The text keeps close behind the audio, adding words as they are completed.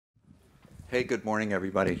Hey, good morning,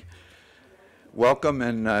 everybody. Welcome,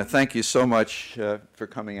 and thank you so much for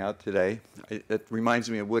coming out today. It reminds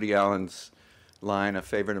me of Woody Allen's line, a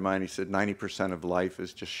favorite of mine. He said, 90% of life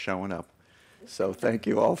is just showing up. So thank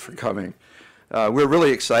you all for coming. We're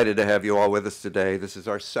really excited to have you all with us today. This is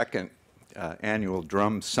our second annual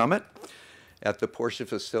Drum Summit at the Porsche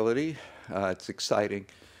facility. It's exciting.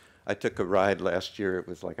 I took a ride last year. It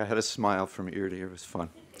was like I had a smile from ear to ear. It was fun.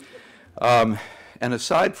 And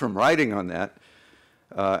aside from riding on that,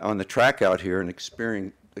 on the track out here and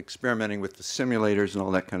experimenting with the simulators and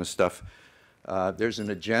all that kind of stuff, there's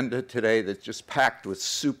an agenda today that's just packed with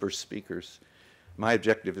super speakers. My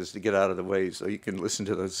objective is to get out of the way so you can listen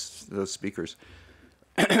to those speakers.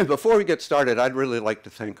 Before we get started, I'd really like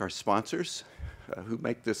to thank our sponsors who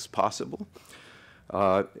make this possible.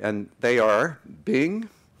 And they are Bing,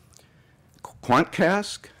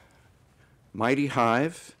 Quantcast, Mighty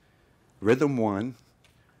Hive, Rhythm One,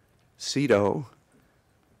 Cedo,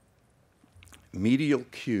 Medial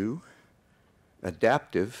Q,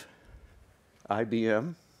 Adaptive,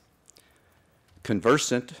 IBM,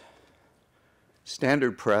 Conversant,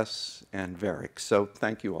 Standard Press, and Varick. So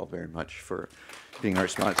thank you all very much for being our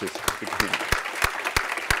sponsors.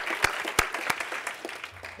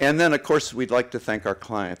 And then, of course, we'd like to thank our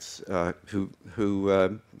clients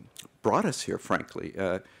who brought us here, frankly.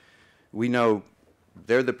 We know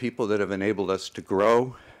they're the people that have enabled us to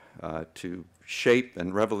grow, to shape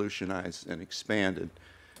and revolutionize and expand and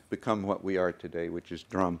become what we are today, which is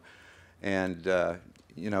Drum. And,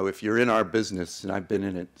 you know, if you're in our business, and I've been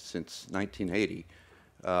in it since 1980,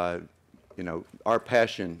 you know, our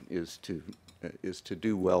passion is to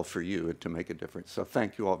do well for you and to make a difference. So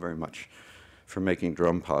thank you all very much for making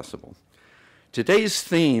Drum possible. Today's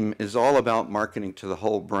theme is all about marketing to the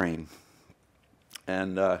whole brain.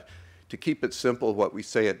 And to keep it simple, what we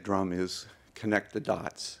say at Drum is connect the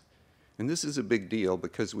dots. And this is a big deal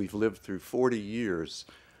because we've lived through 40 years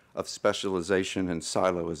of specialization and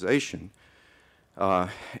siloization.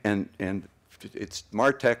 And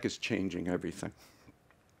MarTech is changing everything.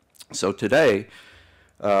 So today,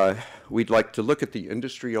 we'd like to look at the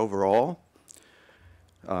industry overall.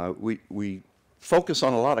 We focus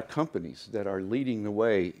on a lot of companies that are leading the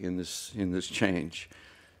way in this change.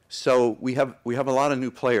 So we have a lot of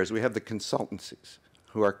new players. We have the consultancies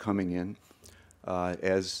who are coming in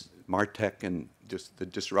as MarTech and just the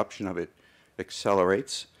disruption of it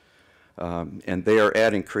accelerates. And they are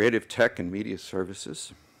adding creative tech and media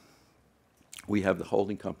services. We have the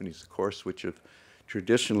holding companies, of course, which have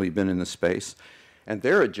traditionally been in the space. And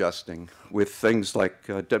they're adjusting with things like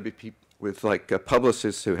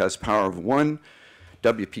Publicis, who has Power of One.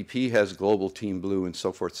 WPP has Global Team Blue and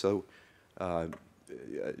so forth. So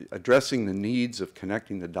addressing the needs of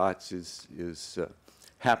connecting the dots is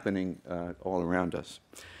happening all around us.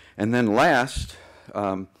 And then last,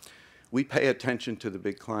 we pay attention to the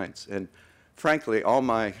big clients. And frankly, all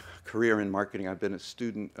my career in marketing, I've been a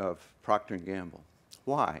student of Procter & Gamble.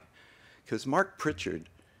 Why? Because Mark Pritchard,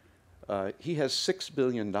 he has $6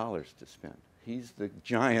 billion to spend. He's the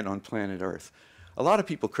giant on planet Earth. A lot of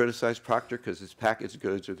people criticize Procter because his packaged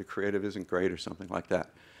goods or the creative isn't great or something like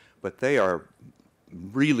that. But they are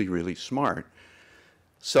really, really smart.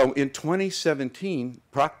 So in 2017,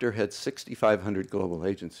 Procter had 6,500 global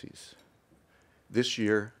agencies. This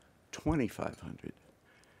year, 2,500.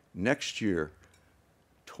 Next year,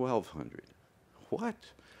 1,200. What?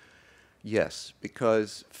 Yes,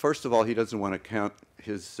 because first of all, he doesn't want to count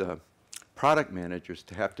his product managers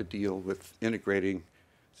to have to deal with integrating,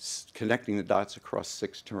 connecting the dots across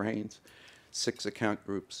 6 terrains, 6 account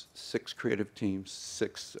groups, 6 creative teams,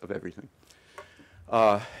 6 of everything.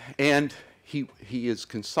 And he is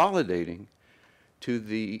consolidating to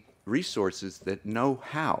the resources that know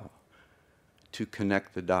how to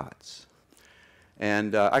connect the dots.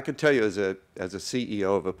 And I can tell you as a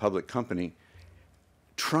CEO of a public company,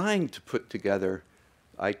 trying to put together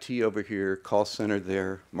IT over here, call center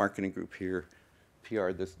there, marketing group here,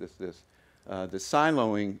 PR this. The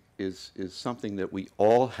siloing is something that we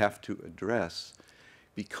all have to address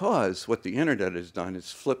because what the internet has done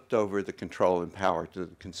is flipped over the control and power to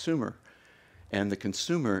the consumer, and the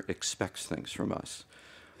consumer expects things from us.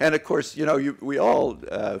 And of course, you know, we all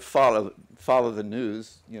follow the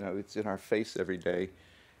news. You know, it's in our face every day,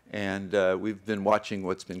 and we've been watching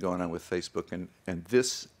what's been going on with Facebook, and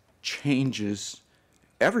this changes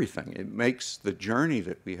everything. It makes the journey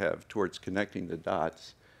that we have towards connecting the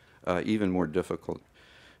dots even more difficult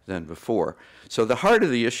than before. So the heart of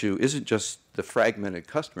the issue isn't just the fragmented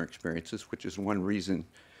customer experiences, which is one reason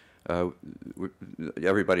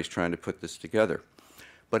everybody's trying to put this together,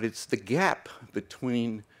 but it's the gap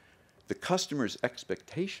between the customer's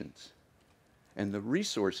expectations and the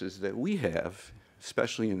resources that we have,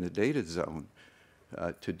 especially in the data zone,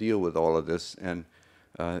 to deal with all of this, and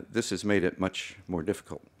this has made it much more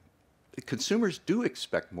difficult. Consumers do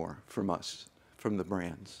expect more from us, from the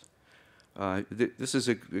brands. This is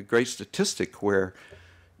a great statistic where,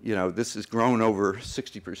 you know, this has grown over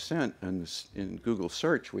 60% in Google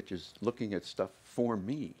search, which is looking at stuff for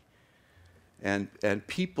me. And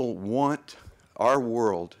people want our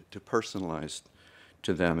world to personalize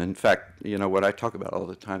to them. In fact, you know, what I talk about all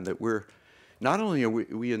the time, that we're, not only are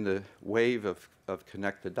we in the wave of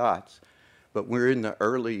connect the dots, but we're in the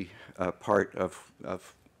early part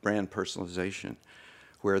of brand personalization,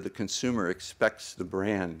 where the consumer expects the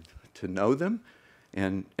brand to know them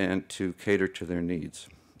and to cater to their needs.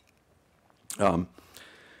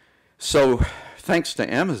 So thanks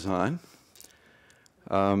to Amazon,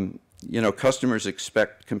 you know, customers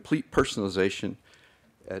expect complete personalization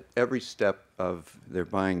at every step of their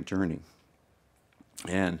buying journey.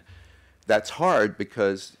 And that's hard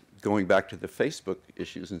because, going back to the Facebook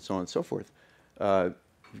issues and so on and so forth,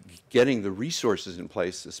 getting the resources in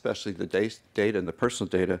place, especially the data and the personal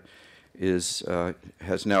data,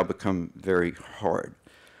 has now become very hard.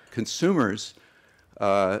 Consumers,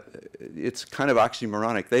 it's kind of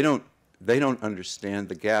oxymoronic. They don't understand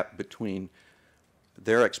the gap between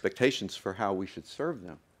their expectations for how we should serve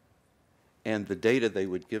them and the data they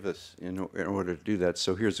would give us in order to do that.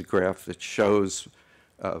 So here's a graph that shows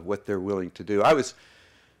what they're willing to do. I was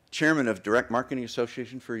chairman of Direct Marketing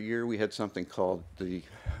Association for a year. We had something called the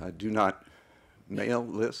Do Not Mail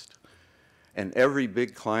list. And every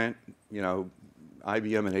big client, you know,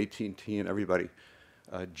 IBM and AT&T and everybody,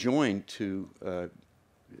 joined to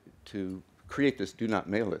create this Do Not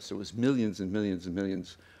Mail list. It was millions and millions and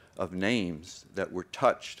millions of names that were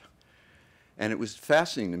touched. And it was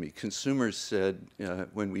fascinating to me. Consumers said,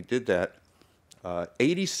 when we did that,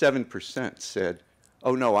 87% said,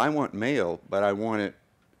 oh no, I want mail, but I want it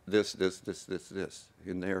this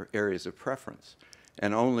in their areas of preference.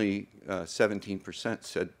 And only 17%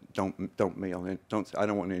 said, don't mail in, I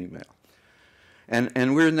don't want any mail.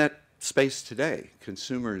 And we're in that space today.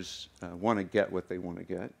 Consumers want to get what they want to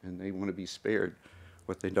get, and they want to be spared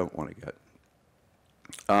what they don't want to get.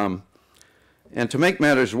 And to make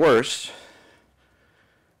matters worse,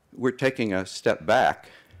 we're taking a step back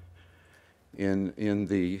in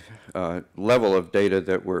the level of data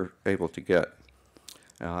that we're able to get.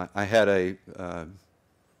 I had a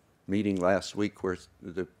meeting last week where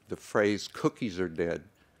the phrase "cookies are dead"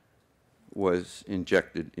 was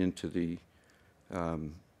injected into the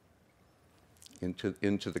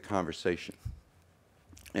conversation,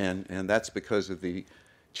 and that's because of the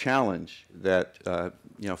challenge that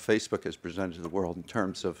you know, Facebook has presented to the world in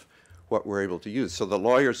terms of what we're able to use. So the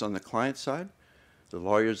lawyers on the client side, the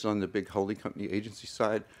lawyers on the big holding company agency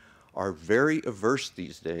side, are very averse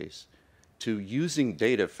these days to using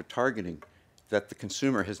data for targeting that the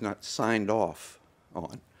consumer has not signed off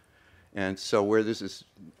on. And so where this is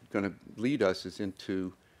going to lead us is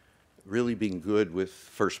into really being good with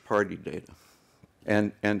first-party data.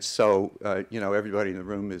 And so, you know, everybody in the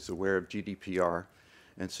room is aware of GDPR.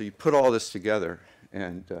 And so you put all this together,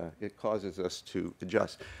 and it causes us to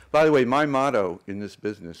adjust. By the way, my motto in this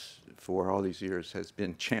business for all these years has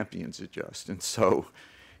been champions adjust. And so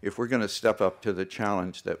if we're going to step up to the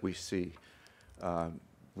challenge that we see,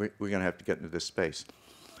 we're going to have to get into this space.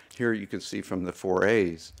 Here you can see from the 4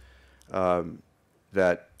 A's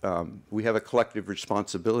that we have a collective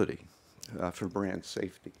responsibility for brand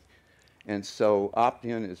safety. And so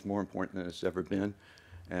opt-in is more important than it's ever been,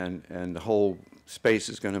 and the whole space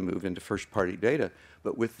is going to move into first-party data,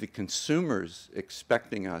 but with the consumers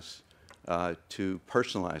expecting us to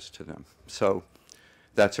personalize to them. So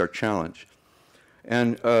that's our challenge.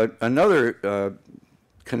 And another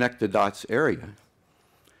connect the dots area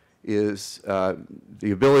is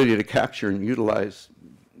the ability to capture and utilize,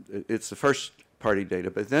 it's the first-party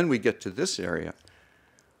data, but then we get to this area,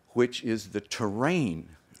 which is the terrain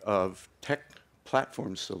of tech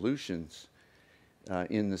platform solutions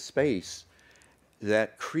in the space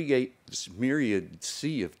that create this myriad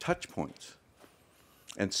sea of touch points.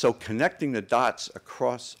 And so connecting the dots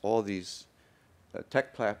across all these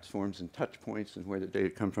tech platforms and touch points and where the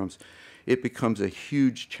data comes from, it becomes a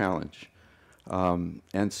huge challenge.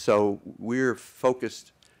 And so we're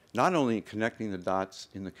focused not only in connecting the dots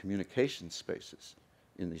in the communication spaces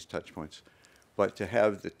in these touch points, but to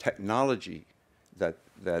have the technology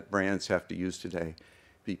that brands have to use today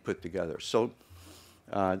be put together. So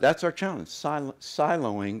that's our challenge,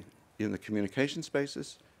 siloing in the communication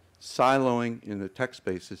spaces, siloing in the tech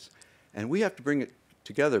spaces, and we have to bring it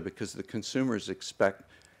together because the consumers expect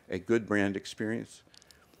a good brand experience,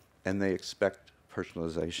 and they expect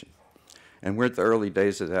personalization. And we're at the early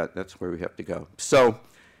days of that. That's where we have to go. So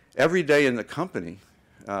every day in the company,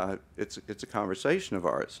 it's a conversation of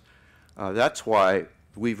ours. That's why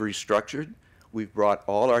we've restructured. We've brought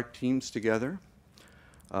all our teams together,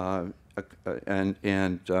 and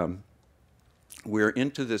we're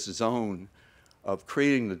into this zone of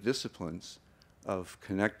creating the disciplines of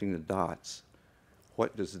connecting the dots.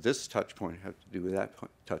 What does this touch point have to do with that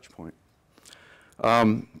touch point?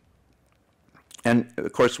 And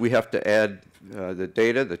of course, we have to add the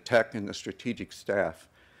data, the tech, and the strategic staff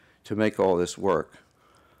to make all this work.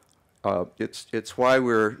 It's why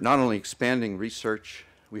we're not only expanding research.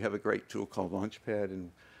 We have a great tool called Launchpad,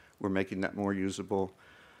 and we're making that more usable.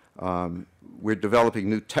 We're developing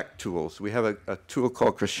new tech tools. We have a tool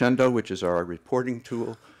called Crescendo, which is our reporting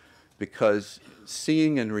tool, because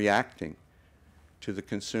seeing and reacting to the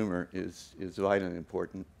consumer is vitally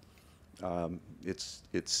important. It's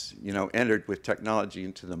entered with technology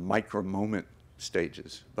into the micro moment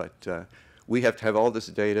stages, but we have to have all this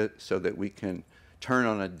data so that we can turn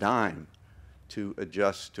on a dime to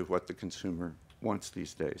adjust to what the consumer wants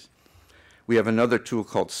these days. We have another tool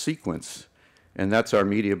called Sequence, and that's our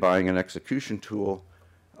media buying and execution tool.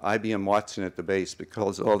 IBM Watson at the base,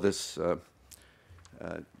 because all this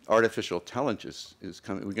artificial intelligence is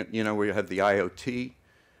coming. We have the IoT,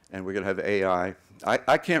 and we're going to have AI.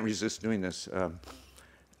 I can't resist doing this.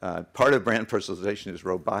 Part of brand personalization is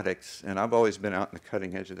robotics, and I've always been out on the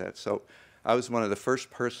cutting edge of that. So I was one of the first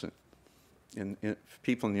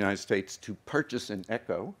people in the United States to purchase an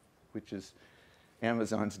Echo, which is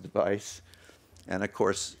Amazon's device, and of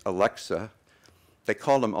course Alexa. They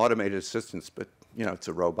call them automated assistants, but it's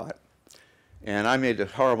a robot. And I made a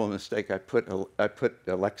horrible mistake. I put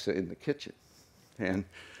Alexa in the kitchen, and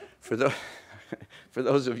for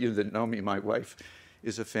those of you that know me, my wife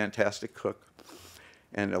is a fantastic cook,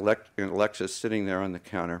 and Alexa's sitting there on the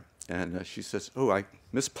counter, and she says, "Oh, I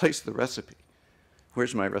misplaced the recipe.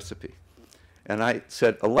 Where's my recipe?" And I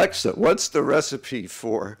said, "Alexa, what's the recipe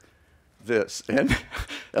for this?" And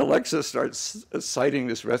Alexa starts citing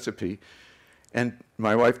this recipe, and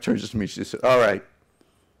my wife turns to me. She said, "All right,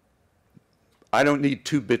 I don't need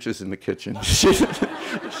two bitches in the kitchen.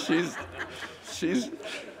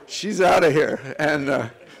 She's out of here."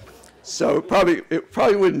 And so it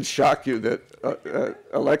probably wouldn't shock you that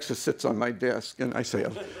Alexa sits on my desk, and I say,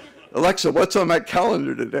 "Alexa, what's on my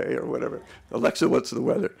calendar today?" or whatever. "Alexa, what's the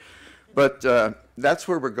weather?" But that's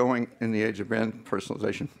where we're going in the age of brand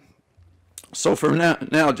personalization. So for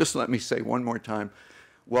now, just let me say one more time,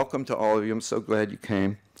 welcome to all of you. I'm so glad you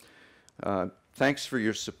came. Thanks for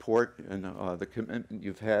your support and the commitment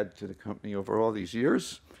you've had to the company over all these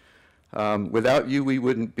years. Without you, we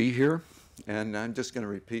wouldn't be here. And I'm just going to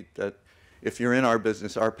repeat that if you're in our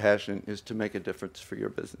business, our passion is to make a difference for your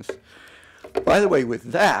business. By the way,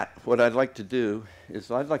 with that, what I'd like to do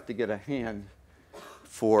is I'd like to get a hand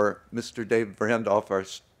for Mr. Dave Randolph, our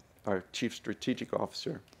Chief Strategy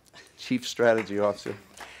Officer,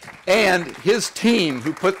 and his team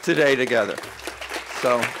who put today together.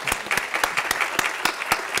 So.